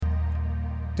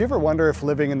Do you ever wonder if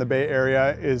living in the Bay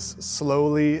Area is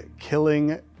slowly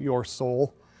killing your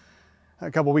soul? A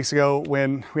couple weeks ago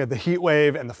when we had the heat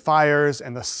wave and the fires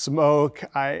and the smoke,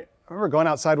 I remember going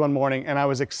outside one morning and I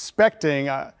was expecting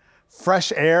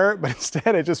fresh air, but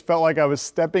instead it just felt like I was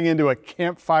stepping into a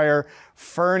campfire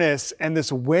furnace, and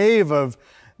this wave of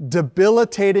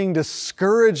debilitating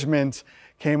discouragement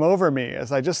came over me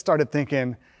as I just started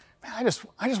thinking, man, I just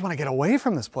want to get away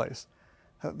from this place.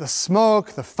 The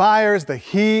smoke, the fires, the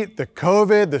heat, the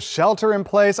COVID, the shelter in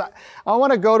place. I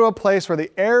want to go to a place where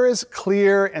the air is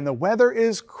clear and the weather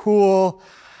is cool,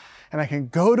 and I can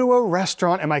go to a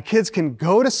restaurant and my kids can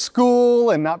go to school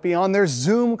and not be on their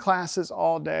Zoom classes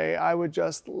all day. I would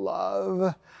just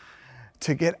love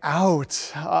to get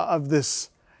out of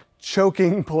this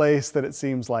choking place that it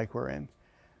seems like we're in.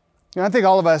 I think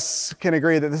all of us can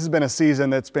agree that this has been a season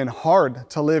that's been hard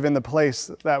to live in the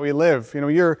place that we live.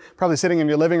 You're probably sitting in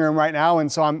your living room right now, and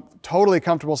so I'm totally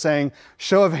comfortable saying,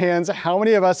 show of hands, how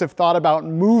many of us have thought about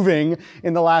moving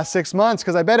in the last 6 months?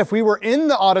 Because I bet if we were in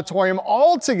the auditorium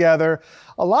all together,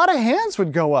 a lot of hands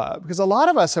would go up, because a lot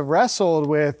of us have wrestled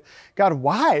with, God,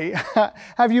 why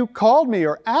have you called me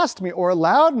or asked me or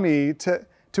allowed me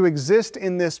to exist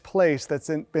in this place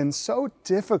that's been so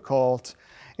difficult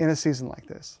in a season like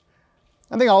this?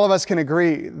 I think all of us can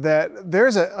agree that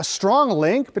there's a strong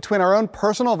link between our own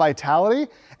personal vitality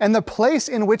and the place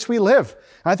in which we live.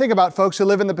 I think about folks who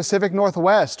live in the Pacific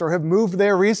Northwest or have moved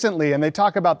there recently, and they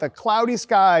talk about the cloudy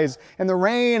skies and the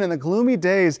rain and the gloomy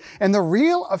days and the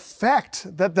real effect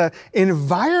that the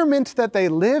environment that they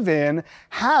live in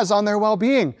has on their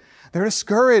well-being. They're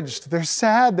discouraged, they're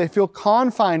sad, they feel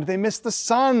confined, they miss the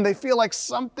sun, they feel like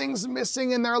something's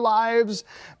missing in their lives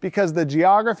because the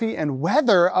geography and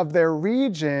weather of their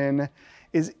region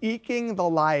is eking the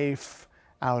life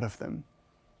out of them.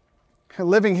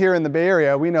 Living here in the Bay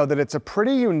Area, we know that it's a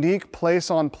pretty unique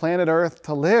place on planet Earth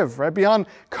to live, right? Beyond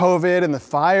COVID and the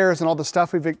fires and all the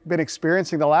stuff we've been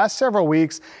experiencing the last several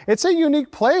weeks, it's a unique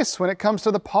place when it comes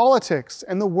to the politics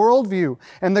and the worldview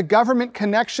and the government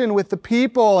connection with the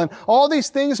people and all these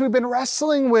things we've been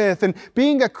wrestling with. And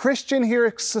being a Christian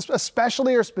here,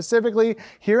 especially or specifically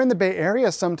here in the Bay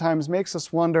Area, sometimes makes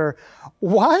us wonder,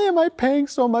 why am I paying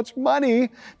so much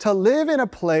money to live in a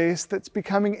place that's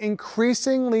becoming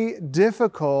increasingly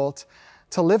difficult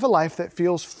to live a life that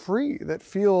feels free, that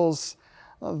feels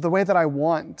the way that I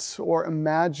want or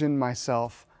imagine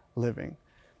myself living?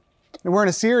 And we're in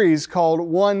a series called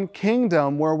One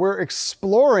Kingdom, where we're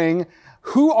exploring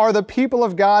who are the people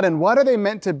of God and what are they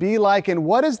meant to be like and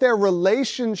what is their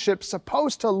relationship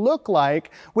supposed to look like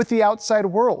with the outside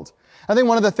world. I think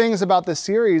one of the things about this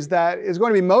series that is going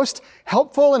to be most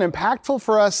helpful and impactful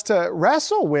for us to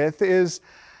wrestle with is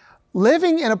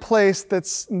living in a place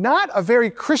that's not a very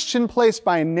Christian place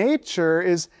by nature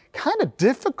is kind of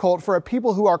difficult for a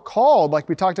people who are called, like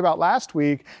we talked about last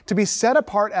week, to be set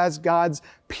apart as God's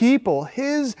people,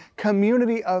 His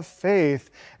community of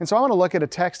faith. And so I want to look at a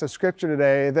text of Scripture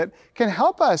today that can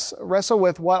help us wrestle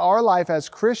with what our life as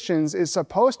Christians is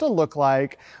supposed to look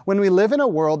like when we live in a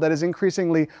world that is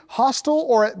increasingly hostile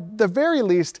or at the very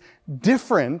least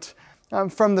different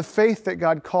from the faith that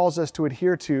God calls us to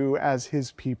adhere to as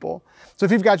His people. So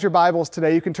if you've got your Bibles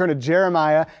today, you can turn to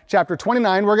Jeremiah chapter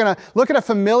 29. We're going to look at a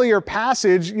familiar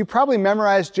passage. You probably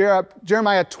memorized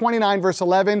Jeremiah 29 verse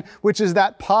 11, which is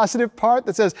that positive part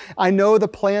that says, I know the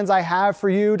plans I have for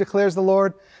you, declares the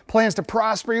Lord. Plans to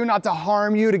prosper you, not to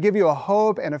harm you, to give you a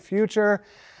hope and a future.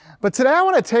 But today I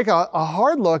want to take a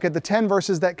hard look at the 10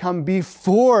 verses that come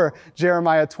before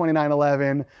Jeremiah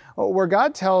 29:11, where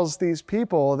God tells these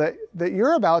people that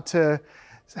you're about to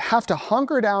have to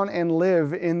hunker down and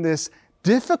live in this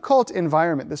difficult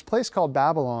environment, this place called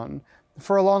Babylon,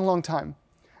 for a long, long time.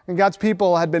 And God's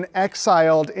people had been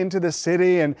exiled into the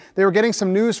city, and they were getting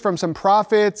some news from some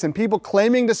prophets and people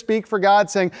claiming to speak for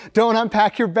God, saying, don't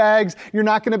unpack your bags. You're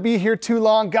not going to be here too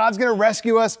long. God's going to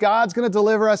rescue us. God's going to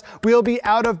deliver us. We'll be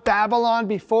out of Babylon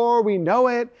before we know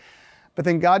it. But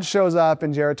then God shows up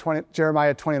in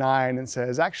Jeremiah 29 and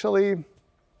says, actually,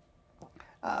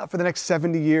 for the next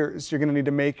 70 years, you're going to need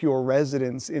to make your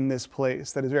residence in this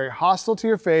place that is very hostile to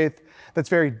your faith, that's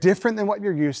very different than what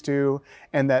you're used to,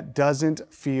 and that doesn't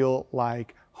feel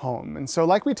like home. And so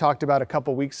like we talked about a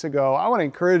couple weeks ago, I want to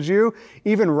encourage you,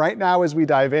 even right now as we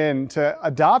dive in, to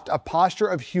adopt a posture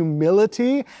of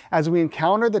humility as we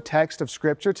encounter the text of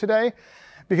Scripture today.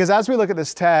 Because as we look at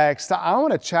this text, I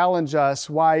want to challenge us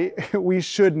why we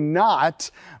should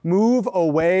not move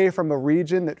away from a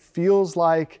region that feels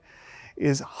like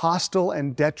is hostile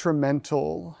and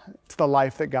detrimental to the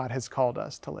life that God has called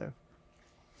us to live.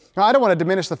 Now, I don't want to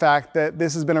diminish the fact that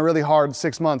this has been a really hard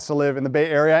 6 months to live in the Bay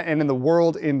Area and in the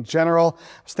world in general.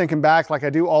 I was thinking back, like I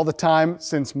do all the time,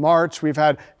 since March. We've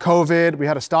had COVID, we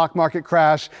had a stock market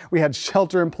crash, we had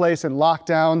shelter in place and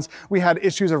lockdowns, we had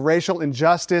issues of racial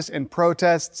injustice and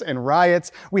protests and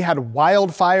riots, we had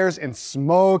wildfires and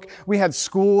smoke, we had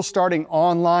school starting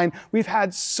online. We've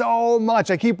had so much.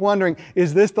 I keep wondering,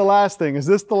 is this the last thing? Is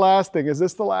this the last thing? Is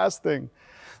this the last thing?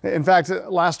 In fact,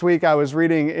 last week I was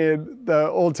reading in the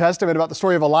Old Testament about the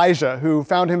story of Elijah, who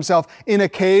found himself in a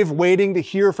cave waiting to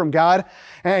hear from God.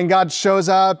 And God shows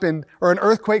up, or an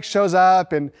earthquake shows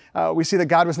up, and we see that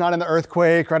God was not in the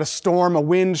earthquake, right? A storm, a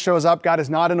wind shows up, God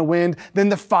is not in a wind. Then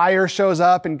the fire shows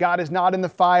up, and God is not in the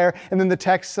fire. And then the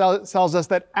text tells us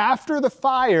that after the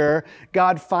fire,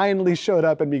 God finally showed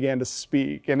up and began to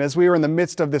speak. And as we were in the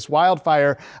midst of this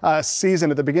wildfire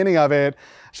season at the beginning of it,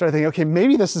 I started thinking, okay,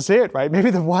 maybe this is it, right? Maybe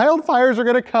the wildfires are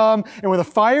going to come, and when the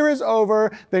fire is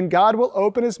over, then God will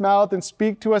open his mouth and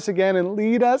speak to us again and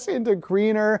lead us into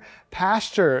greener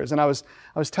pastures. And I was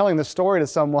telling this story to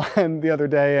someone the other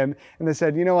day, and they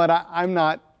said, you know what, I'm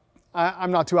not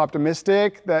too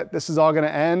optimistic that this is all going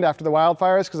to end after the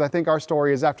wildfires, because I think our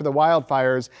story is after the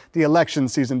wildfires, the election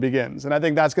season begins. And I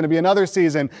think that's going to be another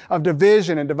season of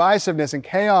division and divisiveness and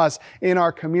chaos in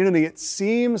our community. It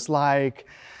seems like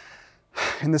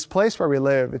in this place where we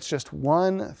live, it's just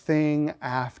one thing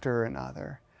after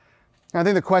another. And I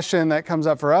think the question that comes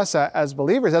up for us as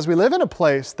believers, as we live in a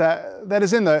place that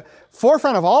is in the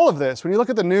forefront of all of this, when you look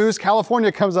at the news,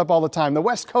 California comes up all the time, the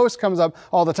West Coast comes up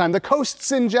all the time, the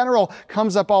coasts in general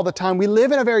comes up all the time. We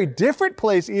live in a very different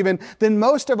place even than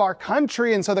most of our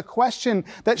country. And so the question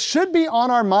that should be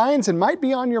on our minds and might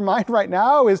be on your mind right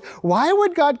now is, why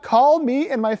would God call me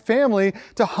and my family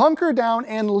to hunker down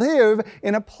and live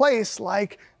in a place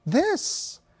like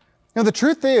this? Now, the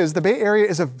truth is, the Bay Area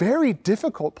is a very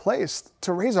difficult place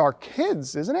to raise our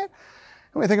kids, isn't it?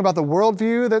 When we think about the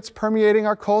worldview that's permeating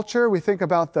our culture, we think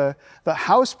about the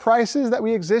house prices that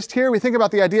we exist here, we think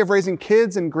about the idea of raising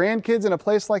kids and grandkids in a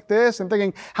place like this and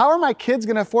thinking, how are my kids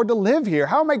going to afford to live here?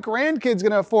 How are my grandkids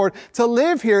going to afford to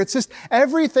live here? It's just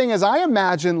everything as I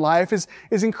imagine life is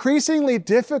increasingly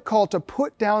difficult to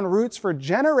put down roots for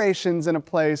generations in a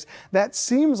place that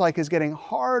seems like is getting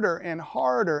harder and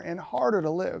harder and harder to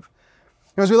live.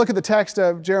 As we look at the text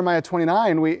of Jeremiah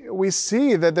 29, we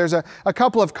see that there's a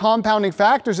couple of compounding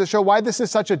factors that show why this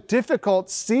is such a difficult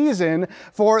season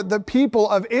for the people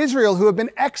of Israel who have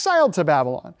been exiled to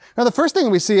Babylon. Now, the first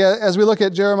thing we see as we look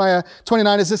at Jeremiah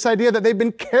 29 is this idea that they've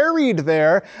been carried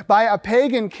there by a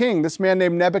pagan king, this man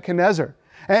named Nebuchadnezzar.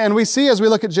 And we see as we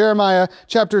look at Jeremiah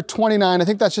chapter 29, I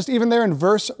think that's just even there in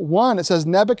verse 1, it says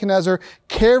Nebuchadnezzar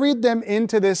carried them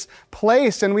into this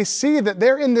place. And we see that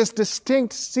they're in this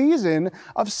distinct season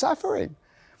of suffering.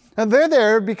 And they're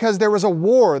there because there was a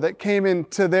war that came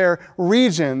into their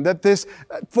region, that this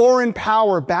foreign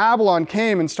power, Babylon,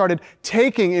 came and started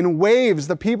taking in waves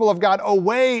the people of God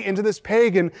away into this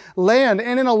pagan land.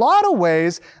 And in a lot of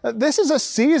ways, this is a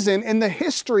season in the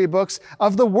history books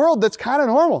of the world that's kind of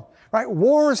normal. Right?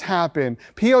 Wars happen,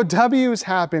 POWs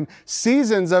happen,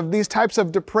 seasons of these types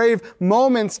of depraved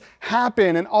moments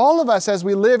happen. And all of us, as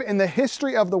we live in the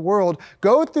history of the world,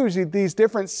 go through these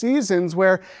different seasons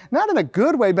where, not in a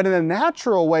good way, but in a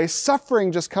natural way,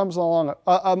 suffering just comes along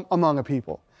among a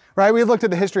people. Right? We've looked at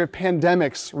the history of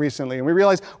pandemics recently, and we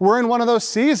realize we're in one of those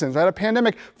seasons, right? A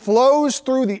pandemic flows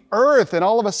through the earth, and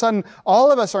all of a sudden,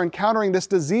 all of us are encountering this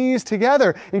disease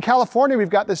together. In California, we've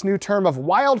got this new term of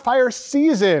wildfire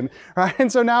season, right?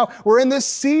 And so now we're in this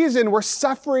season where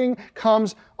suffering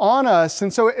comes on us.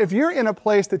 And so if you're in a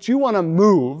place that you want to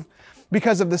move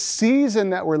because of the season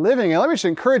that we're living in, let me just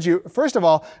encourage you, first of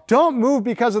all, don't move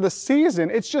because of the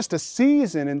season. It's just a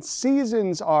season, and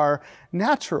seasons are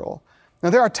natural. Now,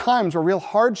 there are times where real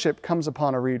hardship comes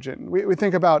upon a region. We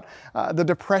think about the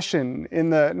Depression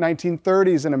in the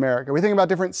 1930s in America. We think about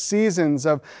different seasons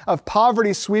of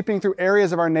poverty sweeping through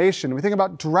areas of our nation. We think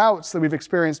about droughts that we've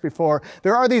experienced before.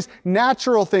 There are these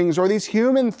natural things, or these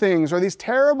human things, or these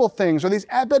terrible things, or these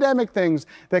epidemic things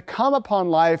that come upon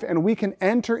life, and we can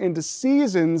enter into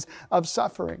seasons of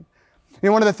suffering. You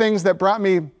know, one of the things that brought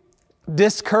me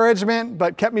discouragement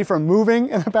but kept me from moving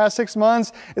in the past 6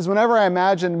 months is whenever I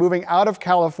imagined moving out of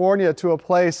California to a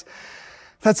place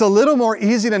that's a little more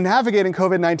easy to navigate in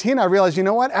COVID-19, I realized, you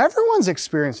know what? Everyone's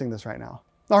experiencing this right now.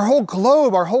 Our whole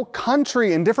globe, our whole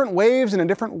country, in different waves and in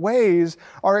different ways,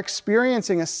 are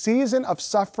experiencing a season of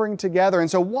suffering together. And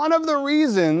so one of the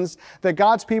reasons that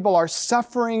God's people are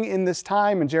suffering in this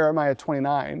time in Jeremiah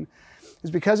 29 is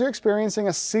because they're experiencing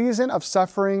a season of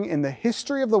suffering in the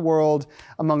history of the world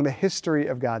among the history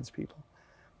of God's people.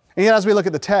 And yet as we look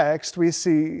at the text, we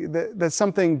see that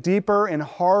something deeper and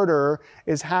harder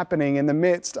is happening in the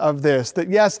midst of this. That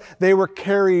yes, they were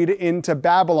carried into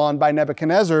Babylon by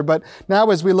Nebuchadnezzar, but now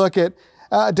as we look at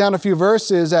down a few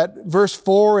verses, at verse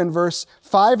 4 and verse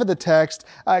 5 of the text,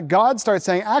 God starts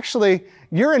saying, actually,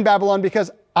 you're in Babylon because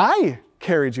I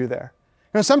carried you there.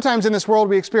 Sometimes in this world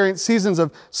we experience seasons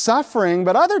of suffering,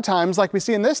 but other times, like we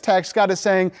see in this text, God is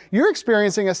saying, you're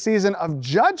experiencing a season of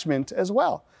judgment as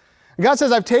well. God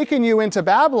says, I've taken you into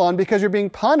Babylon because you're being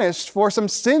punished for some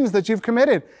sins that you've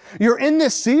committed. You're in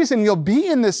this season, you'll be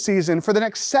in this season for the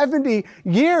next 70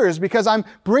 years because I'm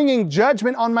bringing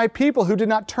judgment on my people who did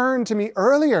not turn to me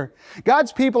earlier.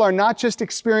 God's people are not just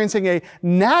experiencing a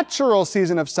natural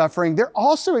season of suffering, they're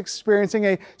also experiencing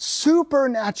a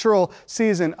supernatural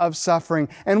season of suffering.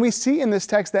 And we see in this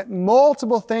text that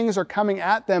multiple things are coming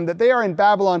at them, that they are in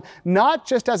Babylon not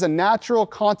just as a natural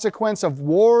consequence of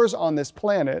wars on this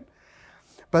planet,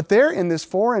 but they're in this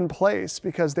foreign place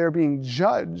because they're being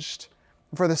judged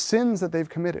for the sins that they've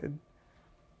committed.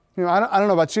 I don't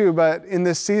know about you, but in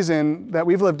this season that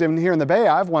we've lived in here in the Bay,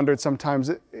 I've wondered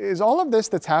sometimes, is all of this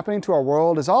that's happening to our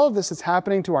world, is all of this that's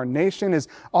happening to our nation, is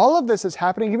all of this that's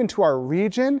happening even to our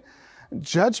region,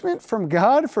 judgment from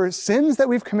God for sins that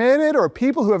we've committed or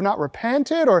people who have not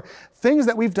repented or things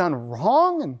that we've done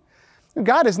wrong? And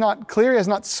God is not clear, He has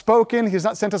not spoken, He has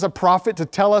not sent us a prophet to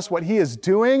tell us what He is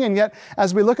doing. And yet,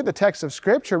 as we look at the text of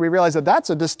Scripture, we realize that that's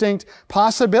a distinct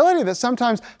possibility, that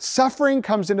sometimes suffering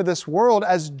comes into this world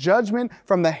as judgment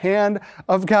from the hand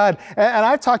of God. And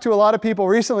I've talked to a lot of people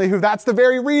recently who that's the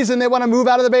very reason they want to move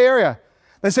out of the Bay Area.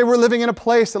 They say we're living in a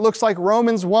place that looks like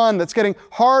Romans 1, that's getting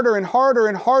harder and harder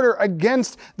and harder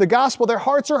against the gospel. Their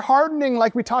hearts are hardening,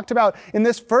 like we talked about in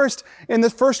this first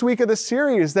week of the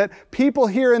series, that people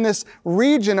here in this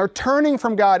region are turning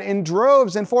from God in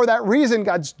droves. And for that reason,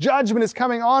 God's judgment is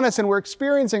coming on us and we're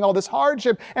experiencing all this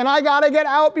hardship. And I got to get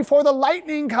out before the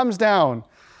lightning comes down.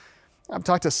 I've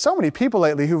talked to so many people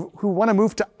lately who want to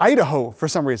move to Idaho for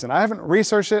some reason. I haven't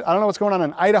researched it. I don't know what's going on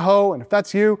in Idaho. And if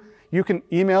that's you, you can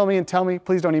email me and tell me.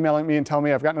 Please don't email me and tell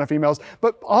me. I've gotten enough emails.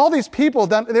 But all these people,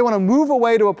 they want to move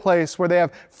away to a place where they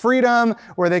have freedom,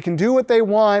 where they can do what they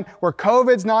want, where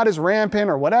COVID's not as rampant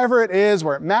or whatever it is,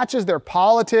 where it matches their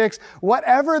politics.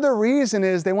 Whatever the reason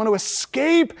is, they want to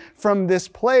escape from this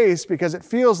place because it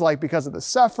feels like because of the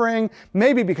suffering,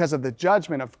 maybe because of the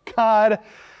judgment of God.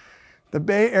 The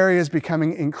Bay Area is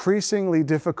becoming increasingly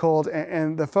difficult,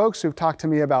 and the folks who've talked to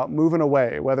me about moving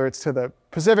away, whether it's to the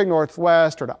Pacific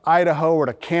Northwest or to Idaho or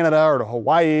to Canada or to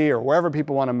Hawaii or wherever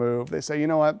people want to move, they say, you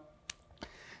know what? It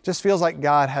just feels like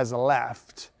God has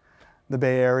left the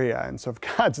Bay Area, and so if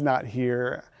God's not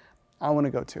here, I want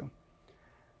to go too.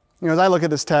 As I look at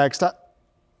this text,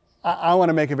 I want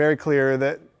to make it very clear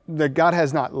that God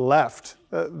has not left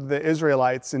the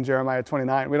Israelites in Jeremiah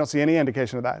 29. We don't see any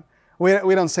indication of that.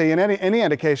 We don't see any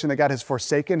indication that God has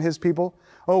forsaken His people.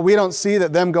 We don't see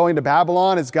that them going to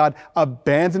Babylon is God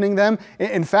abandoning them.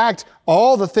 In fact,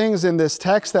 all the things in this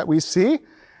text that we see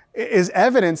is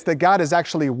evidence that God is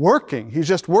actually working. He's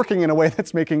just working in a way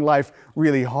that's making life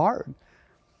really hard.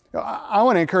 I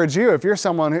want to encourage you, if you're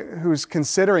someone who's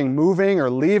considering moving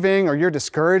or leaving, or you're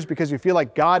discouraged because you feel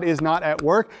like God is not at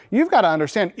work, you've got to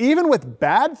understand, even with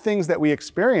bad things that we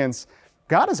experience,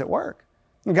 God is at work.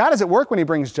 God is at work when He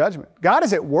brings judgment. God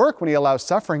is at work when He allows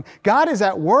suffering. God is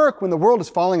at work when the world is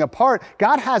falling apart.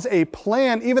 God has a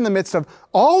plan even in the midst of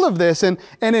all of this. And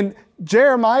in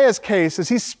Jeremiah's case, as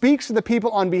he speaks to the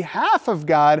people on behalf of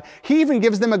God, he even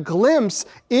gives them a glimpse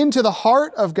into the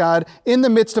heart of God in the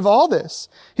midst of all this.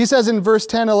 He says in verse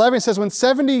 10, 11, he says, when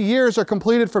 70 years are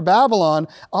completed for Babylon,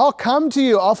 I'll come to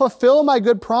you. I'll fulfill my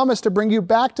good promise to bring you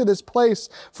back to this place.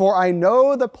 For I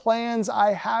know the plans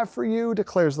I have for you,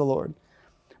 declares the Lord.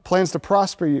 Plans to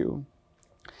prosper you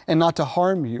and not to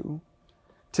harm you,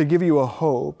 to give you a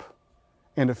hope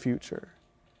and a future.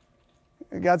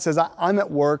 God says, I'm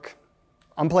at work.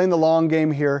 I'm playing the long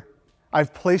game here.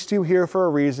 I've placed you here for a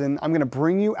reason. I'm going to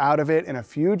bring you out of it in a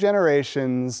few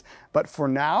generations. But for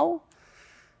now,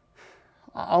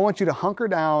 I want you to hunker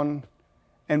down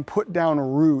and put down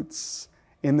roots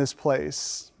in this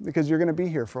place because you're going to be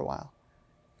here for a while.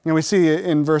 And we see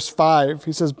in verse 5,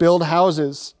 he says, build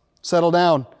houses, settle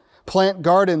down, plant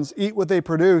gardens, eat what they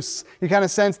produce. You kind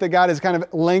of sense that God is kind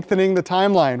of lengthening the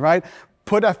timeline, right?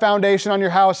 Put a foundation on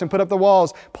your house and put up the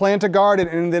walls. Plant a garden,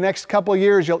 and in the next couple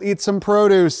years, you'll eat some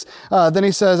produce. Then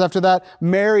he says after that,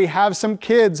 marry, have some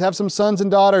kids, have some sons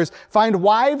and daughters. Find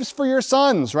wives for your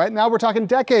sons, right? Now we're talking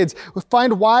decades.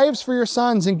 Find wives for your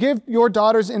sons and give your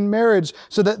daughters in marriage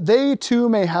so that they too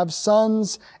may have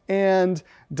sons and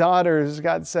daughters.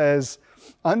 God says,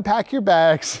 unpack your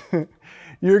bags.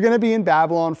 You're going to be in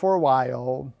Babylon for a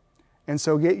while, and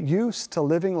so get used to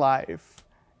living life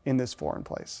in this foreign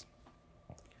place.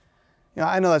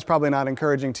 I know that's probably not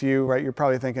encouraging to you, right? You're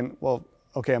probably thinking, well,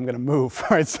 okay, I'm going to move,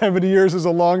 right? 70 years is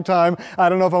a long time. I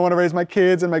don't know if I want to raise my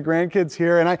kids and my grandkids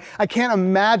here. And I can't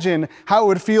imagine how it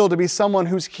would feel to be someone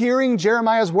who's hearing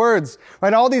Jeremiah's words,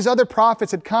 right? All these other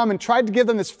prophets had come and tried to give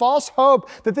them this false hope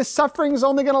that this suffering is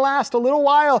only going to last a little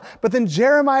while. But then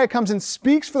Jeremiah comes and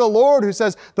speaks for the Lord, who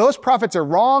says, those prophets are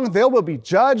wrong. They will be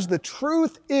judged. The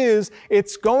truth is,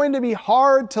 it's going to be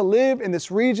hard to live in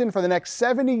this region for the next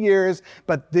 70 years,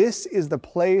 but this is the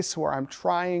place where I'm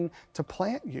trying to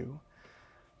plant you.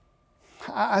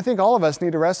 I think all of us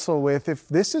need to wrestle with if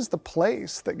this is the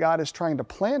place that God is trying to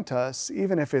plant us,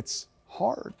 even if it's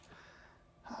hard.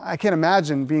 I can't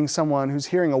imagine being someone who's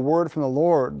hearing a word from the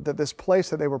Lord that this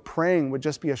place that they were praying would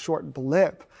just be a short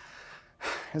blip,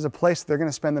 is a place that they're going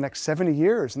to spend the next 70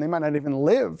 years, and they might not even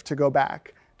live to go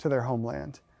back to their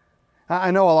homeland. I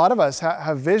know a lot of us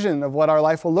have vision of what our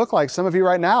life will look like. Some of you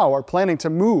right now are planning to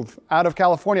move out of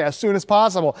California as soon as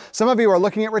possible. Some of you are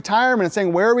looking at retirement and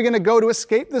saying, where are we going to go to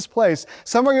escape this place?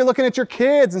 Some of you are looking at your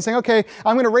kids and saying, okay,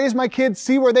 I'm going to raise my kids,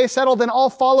 see where they settle, then I'll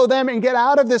follow them and get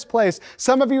out of this place.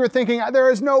 Some of you are thinking,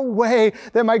 there is no way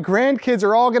that my grandkids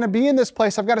are all going to be in this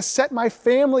place. I've got to set my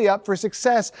family up for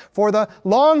success for the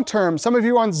long term. Some of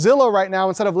you are on Zillow right now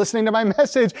instead of listening to my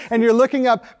message, and you're looking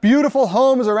up beautiful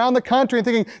homes around the country and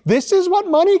thinking, this is what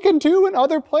money can do in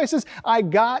other places. I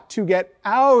got to get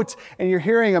out. And you're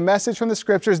hearing a message from the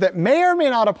scriptures that may or may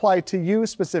not apply to you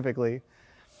specifically,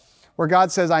 where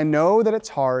God says, I know that it's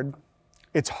hard.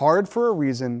 It's hard for a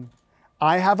reason.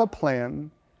 I have a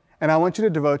plan, and I want you to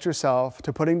devote yourself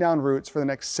to putting down roots for the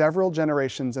next several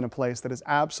generations in a place that is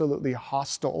absolutely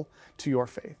hostile to your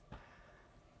faith.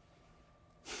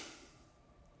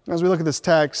 As we look at this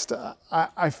text,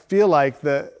 I feel like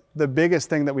the biggest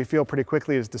thing that we feel pretty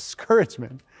quickly is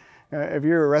discouragement. If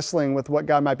you're wrestling with what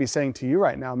God might be saying to you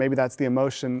right now, maybe that's the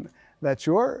emotion that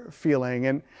you're feeling.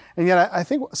 And yet I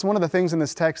think one of the things in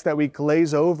this text that we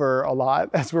glaze over a lot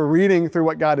as we're reading through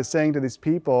what God is saying to these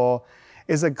people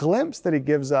is a glimpse that he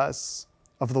gives us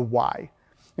of the why.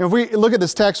 If we look at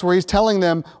this text where he's telling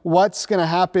them what's going to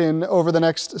happen over the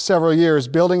next several years,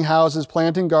 building houses,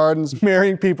 planting gardens,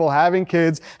 marrying people, having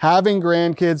kids, having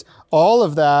grandkids, all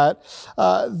of that,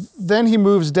 then he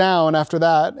moves down after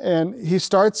that and he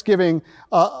starts giving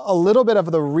a little bit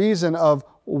of the reason of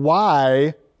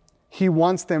why he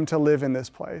wants them to live in this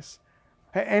place.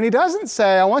 And he doesn't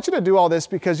say, I want you to do all this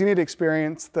because you need to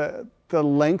experience the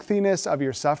lengthiness of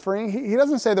your suffering. He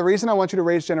doesn't say the reason I want you to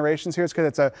raise generations here is because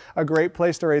it's a great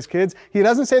place to raise kids. He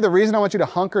doesn't say the reason I want you to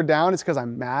hunker down is because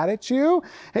I'm mad at you.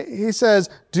 He says,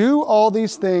 do all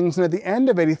these things. And at the end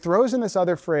of it, he throws in this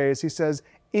other phrase. He says,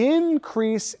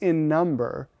 increase in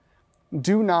number,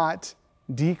 do not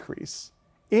decrease.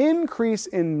 Increase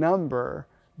in number,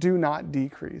 do not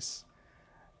decrease.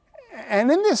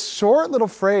 And in this short little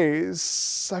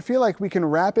phrase, I feel like we can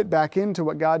wrap it back into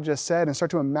what God just said and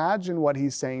start to imagine what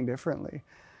he's saying differently.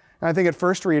 And I think at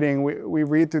first reading, we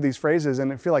read through these phrases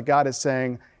and I feel like God is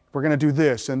saying, we're going to do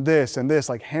this and this and this,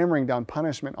 like hammering down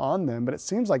punishment on them. But it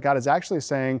seems like God is actually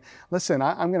saying, listen,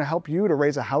 I'm going to help you to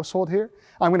raise a household here.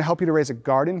 I'm going to help you to raise a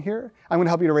garden here. I'm going to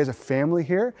help you to raise a family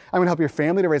here. I'm going to help your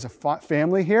family to raise a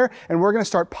family here. And we're going to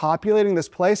start populating this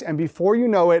place. And before you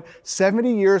know it,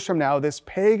 70 years from now, this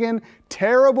pagan,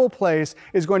 terrible place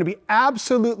is going to be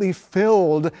absolutely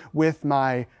filled with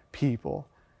my people.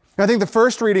 I think the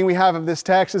first reading we have of this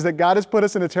text is that God has put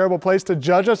us in a terrible place to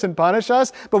judge us and punish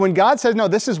us. But when God says, no,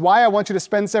 this is why I want you to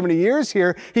spend 70 years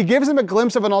here, he gives them a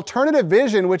glimpse of an alternative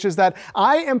vision, which is that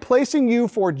I am placing you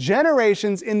for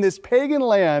generations in this pagan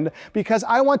land because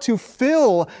I want to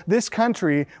fill this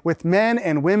country with men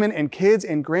and women and kids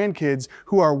and grandkids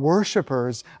who are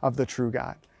worshipers of the true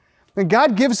God. And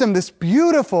God gives them this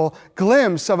beautiful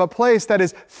glimpse of a place that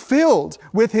is filled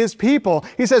with his people.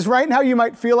 He says, right now you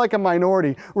might feel like a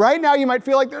minority. Right now you might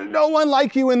feel like there's no one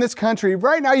like you in this country.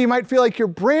 Right now you might feel like you're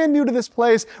brand new to this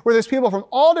place where there's people from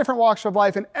all different walks of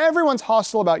life and everyone's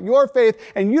hostile about your faith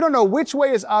and you don't know which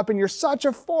way is up and you're such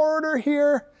a foreigner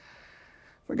here.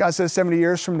 But God says 70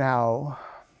 years from now,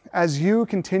 as you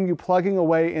continue plugging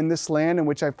away in this land in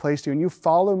which I've placed you and you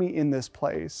follow me in this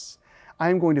place, I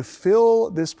am going to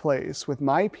fill this place with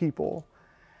my people,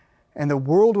 and the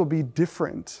world will be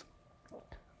different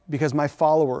because my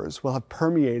followers will have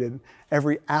permeated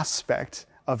every aspect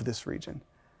of this region.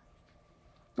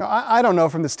 Now, I don't know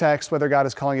from this text whether God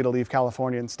is calling you to leave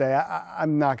California and stay.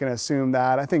 I'm not going to assume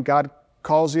that. I think God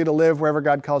calls you to live wherever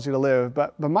God calls you to live.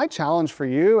 But my challenge for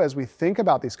you as we think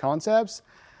about these concepts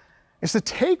is to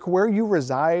take where you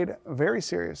reside very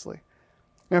seriously.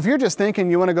 Now, if you're just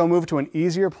thinking you want to go move to an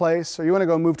easier place or you want to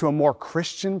go move to a more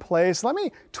Christian place, let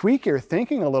me tweak your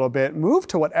thinking a little bit. Move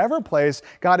to whatever place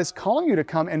God is calling you to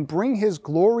come and bring His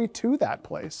glory to that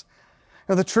place.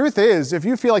 Now, the truth is, if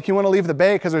you feel like you want to leave the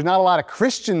Bay because there's not a lot of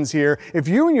Christians here, if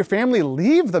you and your family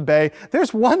leave the Bay,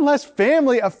 there's one less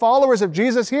family of followers of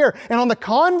Jesus here. And on the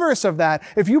converse of that,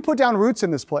 if you put down roots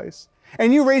in this place,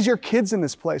 and you raise your kids in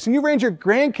this place, and you raise your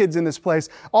grandkids in this place,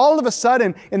 all of a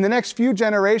sudden, in the next few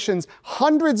generations,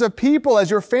 hundreds of people,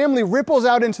 as your family ripples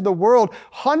out into the world,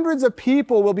 hundreds of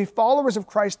people will be followers of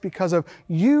Christ because of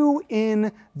you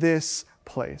in this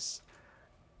place.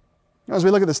 As we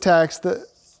look at this text, the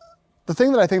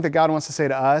thing that I think that God wants to say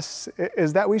to us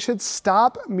is that we should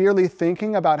stop merely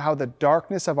thinking about how the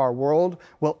darkness of our world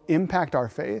will impact our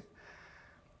faith,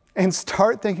 and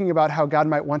start thinking about how God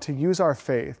might want to use our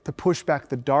faith to push back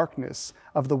the darkness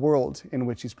of the world in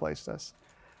which He's placed us.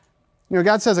 You know,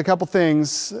 God says a couple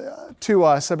things to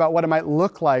us about what it might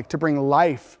look like to bring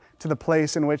life to the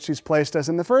place in which He's placed us.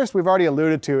 And the first we've already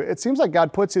alluded to. It seems like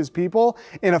God puts His people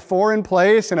in a foreign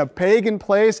place, in a pagan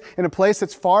place, in a place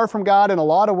that's far from God in a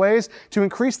lot of ways to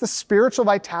increase the spiritual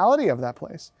vitality of that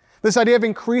place. This idea of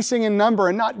increasing in number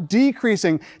and not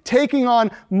decreasing, taking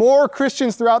on more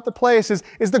Christians throughout the place is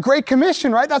the Great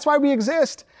Commission, right? That's why we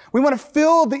exist. We want to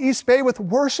fill the East Bay with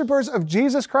worshipers of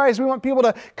Jesus Christ. We want people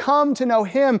to come to know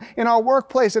Him in our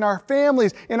workplace, in our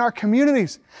families, in our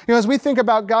communities. You know, as we think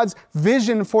about God's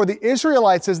vision for the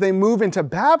Israelites as they move into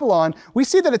Babylon, we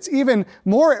see that it's even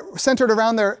more centered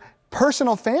around their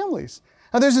personal families.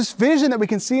 Now, there's this vision that we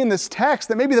can see in this text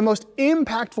that maybe the most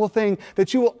impactful thing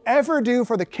that you will ever do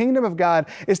for the kingdom of God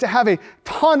is to have a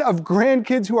ton of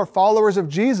grandkids who are followers of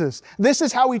Jesus. This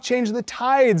is how we change the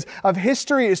tides of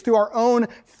history, is through our own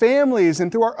families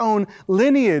and through our own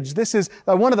lineage. This is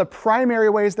one of the primary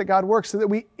ways that God works, so that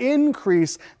we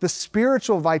increase the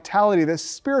spiritual vitality, the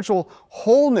spiritual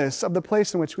wholeness of the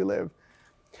place in which we live.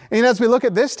 And as we look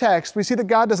at this text, we see that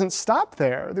God doesn't stop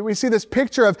there. We see this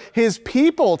picture of His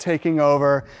people taking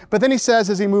over. But then He says,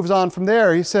 as He moves on from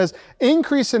there, He says,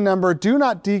 increase in number, do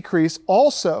not decrease.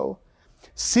 Also,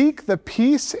 seek the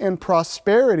peace and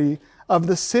prosperity of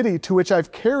the city to which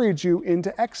I've carried you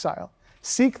into exile.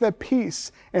 Seek the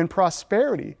peace and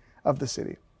prosperity of the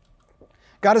city.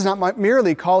 God does not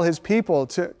merely call His people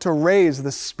to raise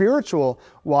the spiritual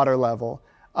water level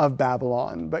of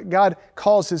Babylon, but God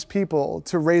calls His people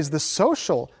to raise the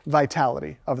social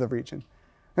vitality of the region.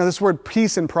 Now, this word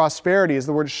peace and prosperity is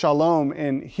the word shalom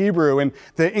in Hebrew. In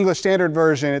the English Standard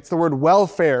Version, it's the word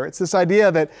welfare. It's this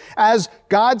idea that as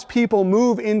God's people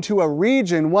move into a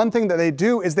region, one thing that they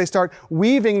do is they start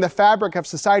weaving the fabric of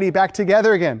society back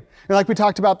together again. And like we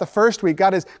talked about the first week,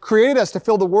 God has created us to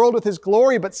fill the world with His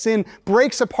glory, but sin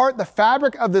breaks apart the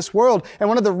fabric of this world. And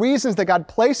one of the reasons that God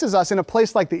places us in a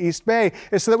place like the East Bay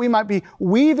is so that we might be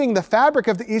weaving the fabric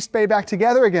of the East Bay back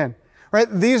together again. Right?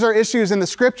 These are issues in the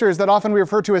scriptures that often we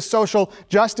refer to as social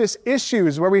justice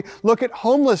issues, where we look at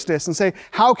homelessness and say,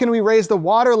 how can we raise the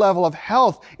water level of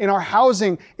health in our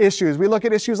housing issues? We look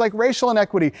at issues like racial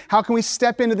inequity. How can we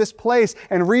step into this place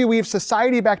and reweave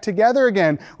society back together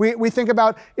again? We think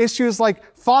about issues like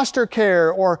foster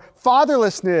care or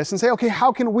fatherlessness and say, okay,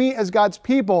 how can we as God's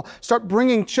people start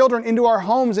bringing children into our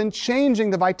homes and changing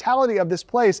the vitality of this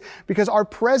place? Because our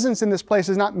presence in this place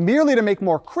is not merely to make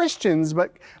more Christians,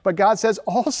 but God says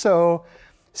also,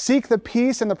 seek the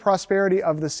peace and the prosperity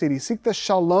of the city. Seek the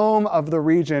shalom of the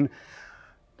region.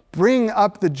 Bring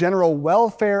up the general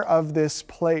welfare of this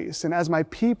place. And as my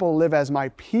people live as my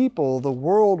people, the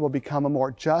world will become a more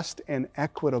just and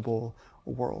equitable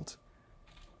world.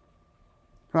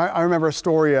 I remember a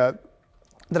story that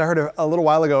I heard a little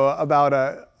while ago about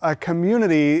a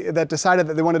community that decided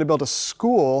that they wanted to build a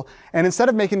school, and instead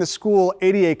of making the school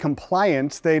ADA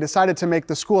compliant, they decided to make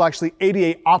the school actually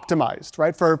ADA optimized,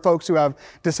 right, for folks who have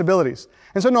disabilities.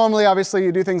 And so normally, obviously,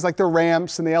 you do things like the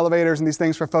ramps and the elevators and these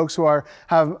things for folks who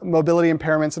have mobility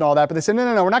impairments and all that. But they said,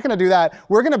 no, we're not going to do that.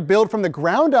 We're going to build from the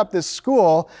ground up this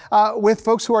school with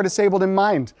folks who are disabled in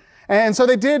mind. And so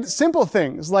they did simple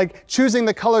things like choosing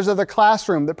the colors of the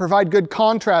classroom that provide good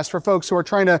contrast for folks who are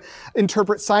trying to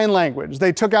interpret sign language.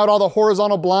 They took out all the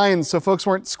horizontal blinds so folks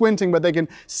weren't squinting, but they can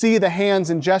see the hands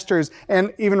and gestures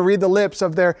and even read the lips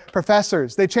of their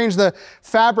professors. They changed the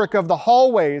fabric of the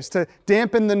hallways to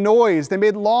dampen the noise. They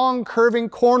made long curving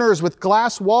corners with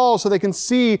glass walls so they can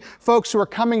see folks who are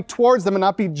coming towards them and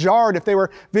not be jarred if they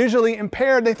were visually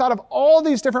impaired. They thought of all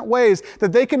these different ways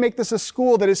that they can make this a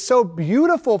school that is so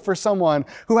beautiful for someone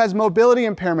who has mobility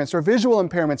impairments or visual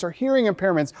impairments or hearing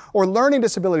impairments or learning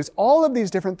disabilities, all of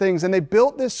these different things. And they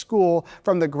built this school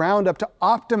from the ground up to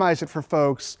optimize it for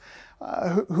folks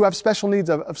who have special needs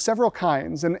of several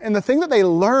kinds. And the thing that they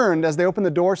learned as they opened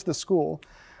the doors to the school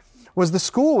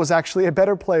was actually a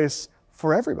better place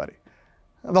for everybody.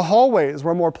 The hallways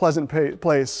were a more pleasant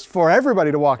place for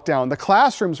everybody to walk down. The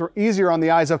classrooms were easier on the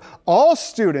eyes of all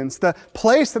students. The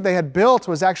place that they had built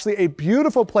was actually a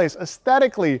beautiful place,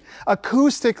 aesthetically,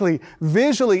 acoustically,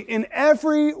 visually. In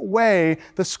every way,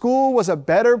 the school was a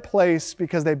better place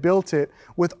because they built it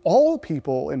with all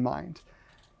people in mind.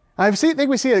 I think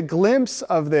we see a glimpse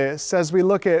of this as we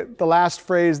look at the last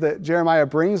phrase that Jeremiah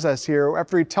brings us here,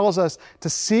 after he tells us to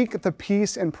seek the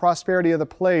peace and prosperity of the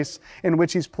place in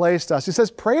which he's placed us. He says,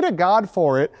 pray to God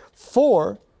for it,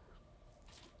 for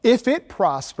if it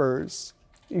prospers,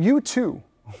 you too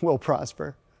will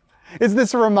prosper. It's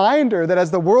this reminder that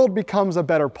as the world becomes a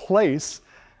better place,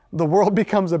 the world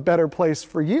becomes a better place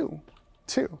for you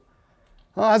too.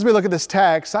 Well, as we look at this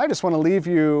text, I just want to leave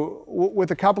you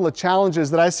with a couple of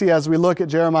challenges that I see as we look at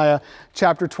Jeremiah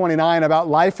chapter 29 about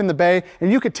life in the Bay,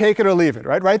 and you could take it or leave it,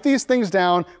 right? Write these things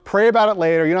down, pray about it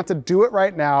later. You don't have to do it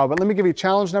right now, but let me give you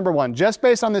challenge number one, just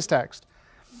based on this text.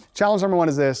 Challenge number one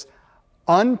is this: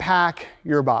 unpack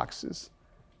your boxes.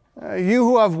 You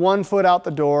who have one foot out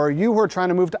the door, you who are trying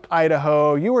to move to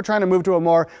Idaho, you who are trying to move to a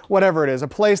more, whatever it is, a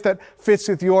place that fits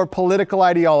with your political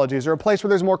ideologies, or a place where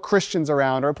there's more Christians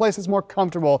around, or a place that's more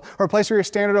comfortable, or a place where your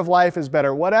standard of life is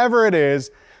better, whatever it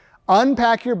is,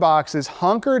 unpack your boxes,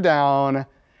 hunker down,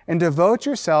 and devote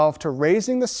yourself to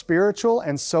raising the spiritual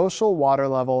and social water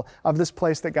level of this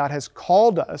place that God has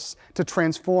called us to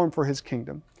transform for His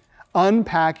kingdom.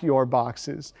 Unpack your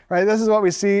boxes, right? This is what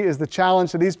we see is the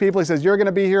challenge to these people. He says, you're going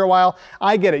to be here a while.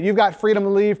 I get it. You've got freedom to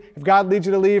leave. If God leads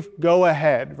you to leave, go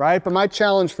ahead, right? But my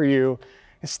challenge for you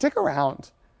is stick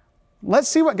around. Let's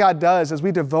see what God does as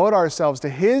we devote ourselves to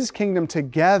His kingdom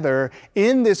together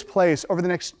in this place over the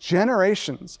next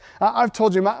generations. I've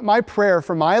told you my prayer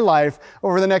for my life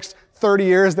over the next 30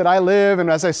 years that I live and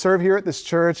as I serve here at this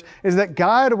church is that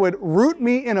God would root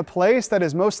me in a place that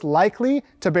is most likely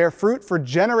to bear fruit for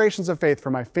generations of faith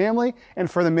for my family and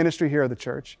for the ministry here at the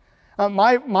church.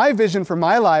 My vision for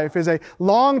my life is a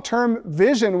long-term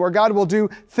vision where God will do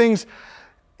things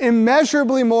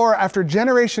immeasurably more after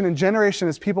generation and generation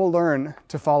as people learn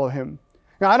to follow Him.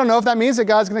 Now, I don't know if that means that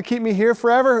God's going to keep me here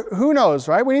forever. Who knows,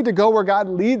 right? We need to go where God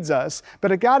leads us.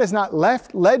 But if God has not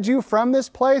led you from this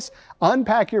place,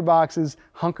 unpack your boxes,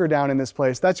 hunker down in this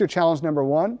place. That's your challenge number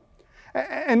one.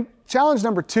 And challenge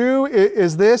number two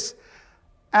is this.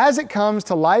 As it comes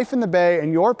to life in the Bay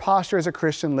and your posture as a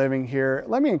Christian living here,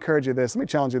 let me encourage you this. Let me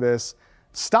challenge you this.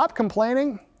 Stop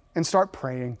complaining and start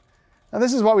praying. Now,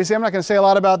 this is what we see. I'm not going to say a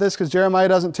lot about this because Jeremiah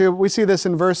doesn't too. But we see this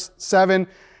in verse 7.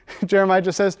 Jeremiah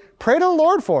just says, pray to the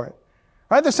Lord for it.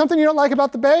 Right? There's something you don't like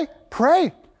about the Bay?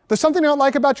 Pray. There's something you don't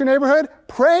like about your neighborhood?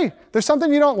 Pray. There's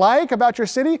something you don't like about your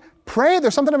city? Pray.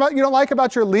 There's something you don't like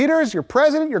about your leaders, your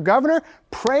president, your governor?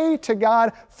 Pray to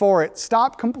God for it.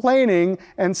 Stop complaining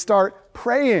and start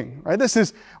praying. Right? This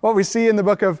is what we see in the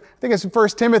book of, I think it's 1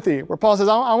 Timothy, where Paul says,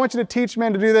 I want you to teach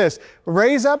men to do this.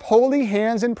 Raise up holy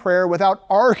hands in prayer without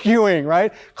arguing,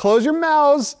 right? Close your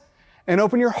mouths and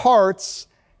open your hearts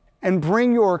and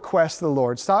bring your request to the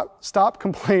Lord. Stop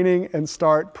complaining and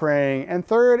start praying. And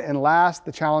third and last,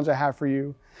 the challenge I have for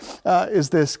you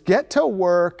is this: get to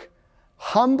work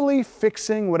humbly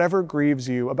fixing whatever grieves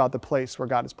you about the place where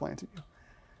God has planted you.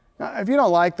 Now, if you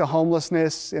don't like the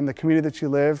homelessness in the community that you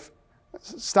live,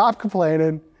 stop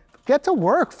complaining. Get to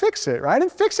work, fix it, right?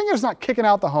 And fixing it is not kicking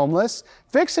out the homeless.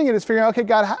 Fixing it is figuring out, okay,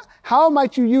 God, how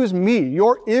might you use me,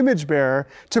 your image bearer,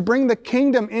 to bring the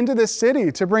kingdom into this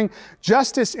city, to bring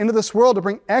justice into this world, to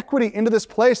bring equity into this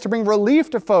place, to bring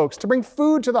relief to folks, to bring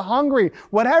food to the hungry,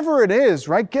 whatever it is,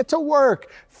 right? Get to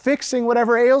work, fixing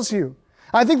whatever ails you.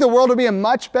 I think the world would be a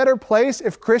much better place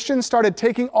if Christians started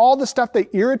taking all the stuff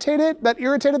that irritated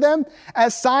them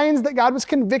as signs that God was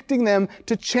convicting them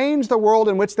to change the world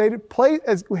in which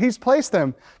He's placed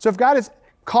them. So if God has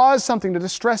caused something to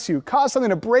distress you, caused something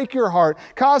to break your heart,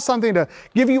 caused something to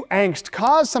give you angst,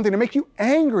 caused something to make you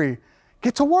angry,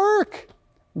 get to work.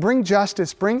 Bring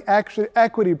justice, bring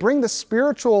equity, bring the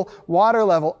spiritual water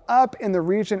level up in the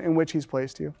region in which He's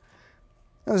placed you.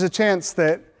 There's a chance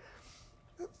that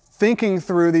thinking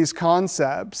through these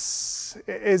concepts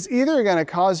is either going to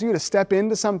cause you to step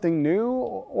into something new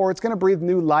or it's going to breathe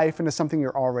new life into something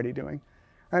you're already doing.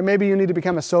 Right? Maybe you need to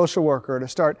become a social worker to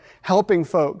start helping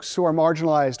folks who are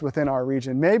marginalized within our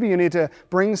region. Maybe you need to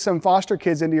bring some foster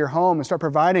kids into your home and start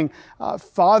providing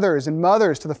fathers and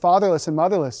mothers to the fatherless and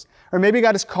motherless. Or maybe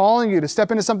God is calling you to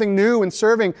step into something new and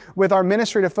serving with our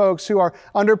ministry to folks who are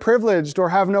underprivileged or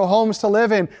have no homes to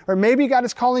live in. Or maybe God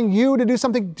is calling you to do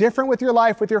something different with your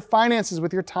life, with your finances,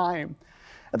 with your time.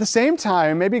 At the same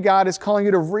time, maybe God is calling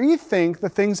you to rethink the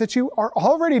things that you are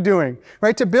already doing,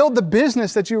 right? To build the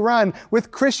business that you run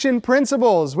with Christian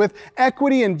principles, with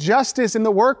equity and justice in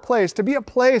the workplace, to be a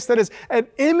place that is an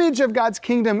image of God's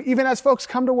kingdom, even as folks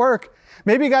come to work.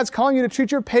 Maybe God's calling you to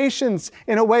treat your patients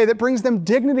in a way that brings them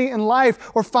dignity in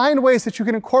life, or find ways that you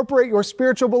can incorporate your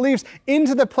spiritual beliefs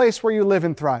into the place where you live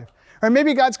and thrive. Or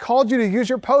maybe God's called you to use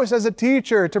your post as a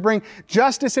teacher to bring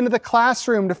justice into the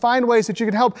classroom, to find ways that you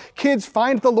can help kids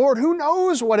find the Lord. Who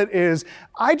knows what it is?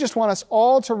 I just want us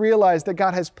all to realize that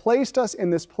God has placed us in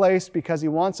this place because He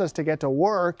wants us to get to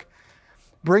work,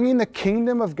 bringing the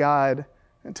kingdom of God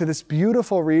to this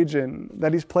beautiful region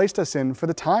that He's placed us in for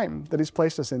the time that He's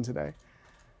placed us in today.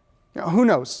 Who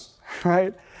knows,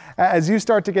 right? As you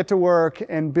start to get to work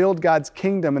and build God's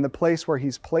kingdom in the place where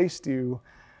He's placed you,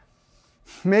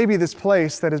 maybe this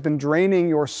place that has been draining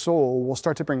your soul will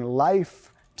start to bring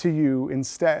life to you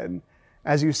instead,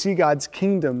 as you see God's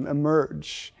kingdom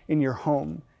emerge in your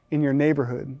home, in your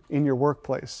neighborhood, in your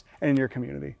workplace, and in your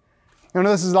community. I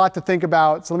know this is a lot to think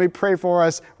about, so let me pray for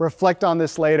us, reflect on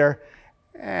this later,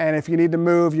 and if you need to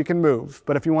move, you can move.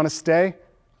 But if you want to stay,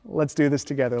 let's do this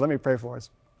together. Let me pray for us.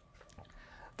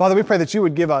 Father, we pray that you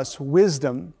would give us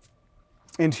wisdom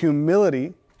and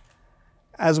humility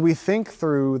as we think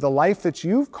through the life that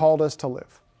you've called us to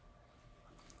live.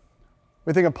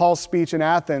 We think of Paul's speech in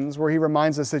Athens, where he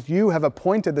reminds us that you have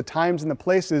appointed the times and the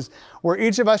places where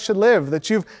each of us should live, that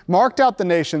you've marked out the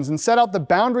nations and set out the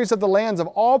boundaries of the lands of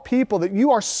all people, that you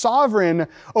are sovereign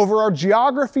over our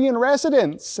geography and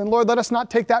residence. And Lord, let us not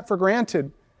take that for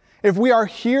granted. If we are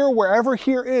here, wherever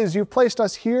here is, you've placed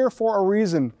us here for a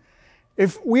reason.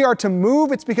 If we are to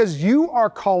move, it's because you are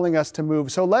calling us to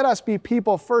move. So let us be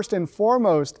people first and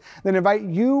foremost that invite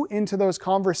you into those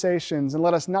conversations, and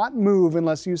let us not move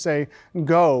unless you say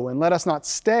go, and let us not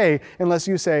stay unless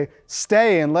you say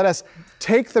stay, and let us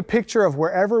take the picture of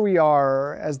wherever we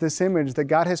are as this image that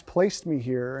God has placed me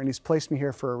here, and He's placed me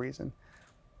here for a reason.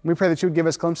 We pray that you would give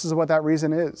us glimpses of what that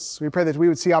reason is. We pray that we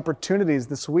would see opportunities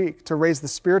this week to raise the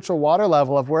spiritual water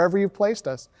level of wherever you've placed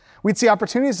us. We'd see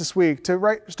opportunities this week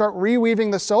to start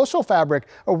reweaving the social fabric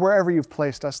of wherever you've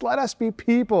placed us. Let us be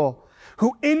people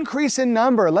who increase in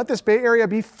number. Let this Bay Area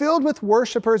be filled with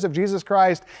worshipers of Jesus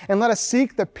Christ, and let us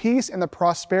seek the peace and the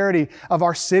prosperity of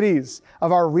our cities,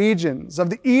 of our regions,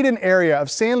 of the Eden area, of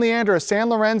San Leandro, San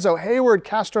Lorenzo, Hayward,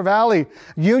 Castro Valley,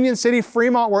 Union City,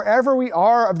 Fremont, wherever we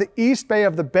are, of the East Bay,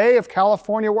 of the Bay of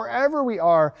California, wherever we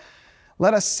are.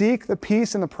 Let us seek the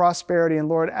peace and the prosperity. And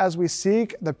Lord, as we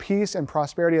seek the peace and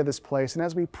prosperity of this place, and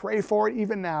as we pray for it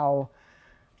even now,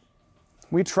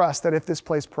 we trust that if this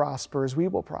place prospers, we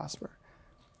will prosper.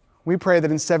 We pray that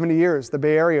in 70 years, the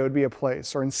Bay Area would be a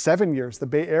place, or in 7 years, the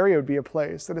Bay Area would be a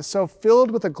place that is so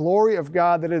filled with the glory of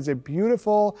God that it is a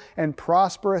beautiful and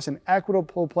prosperous and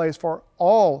equitable place for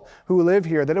all who live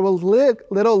here, that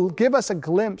it'll give us a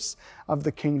glimpse of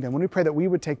the kingdom. And we pray that we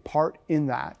would take part in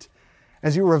that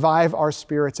as you revive our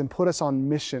spirits and put us on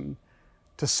mission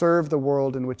to serve the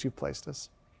world in which you've placed us.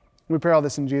 We pray all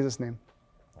this in Jesus' name.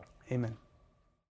 Amen.